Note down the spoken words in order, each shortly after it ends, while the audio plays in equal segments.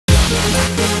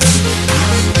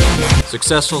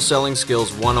Successful Selling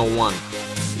Skills 101.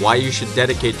 Why you should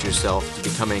dedicate yourself to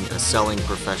becoming a selling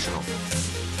professional.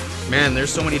 Man,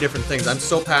 there's so many different things. I'm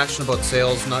so passionate about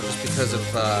sales, not just because of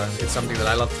it's something that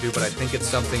I love to do, but I think it's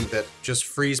something that just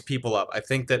frees people up. I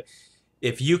think that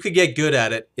if you could get good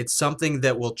at it, it's something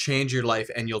that will change your life,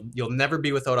 and you'll never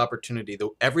be without opportunity.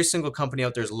 Every single company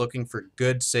out there is looking for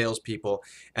good salespeople,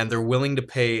 and they're willing to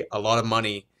pay a lot of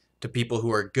money to people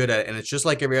who are good at it. And it's just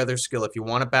like every other skill. If you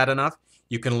want it bad enough,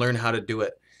 you can learn how to do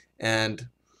it. And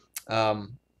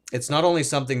it's not only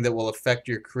something that will affect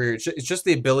your career, it's just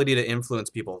the ability to influence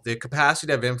people. The capacity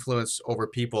to have influence over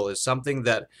people is something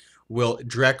that will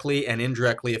directly and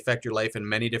indirectly affect your life in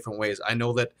many different ways. I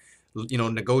know that,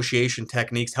 negotiation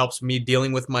techniques helps me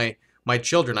dealing with my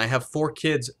children. I have 4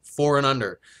 kids, 4 and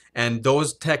under, and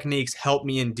those techniques help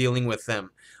me in dealing with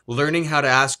them. Learning how to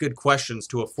ask good questions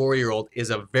to a 4-year-old is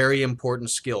a very important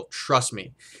skill, trust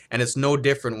me. And it's no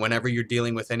different whenever you're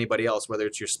dealing with anybody else, whether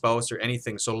it's your spouse or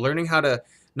anything. So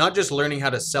not just learning how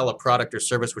to sell a product or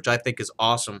service, which I think is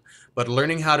awesome, but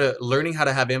learning how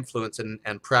to have influence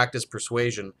and practice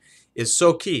persuasion is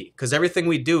so key, because everything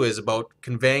we do is about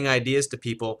conveying ideas to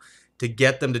people to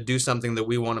get them to do something that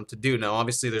we want them to do. Now,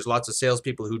 obviously, there's lots of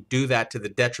salespeople who do that to the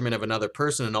detriment of another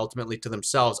person and ultimately to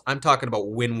themselves. I'm talking about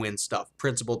win-win stuff,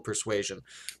 principled persuasion.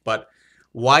 But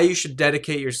why you should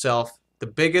dedicate yourself, the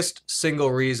biggest single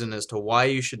reason as to why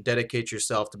you should dedicate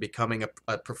yourself to becoming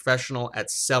a professional at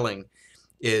selling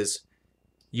is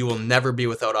you will never be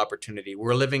without opportunity.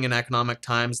 We're living in economic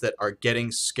times that are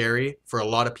getting scary for a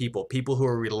lot of people. People who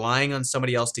are relying on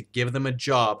somebody else to give them a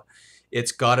job.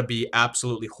 It's got to be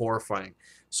absolutely horrifying.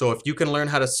 So if you can learn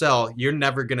how to sell, you're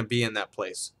never going to be in that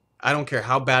place. I don't care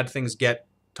how bad things get,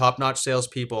 top-notch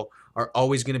salespeople are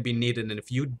always going to be needed. And if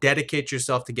you dedicate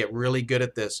yourself to get really good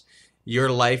at this,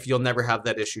 your life, you'll never have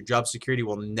that issue. Job security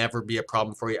will never be a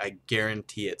problem for you. I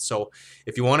guarantee it. So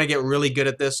if you want to get really good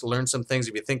at this, learn some things.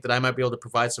 If you think that I might be able to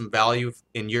provide some value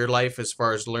in your life as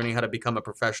far as learning how to become a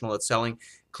professional at selling,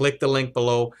 click the link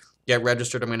below, get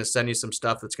registered. I'm going to send you some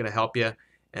stuff that's going to help you.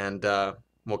 And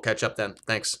we'll catch up then.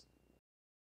 Thanks.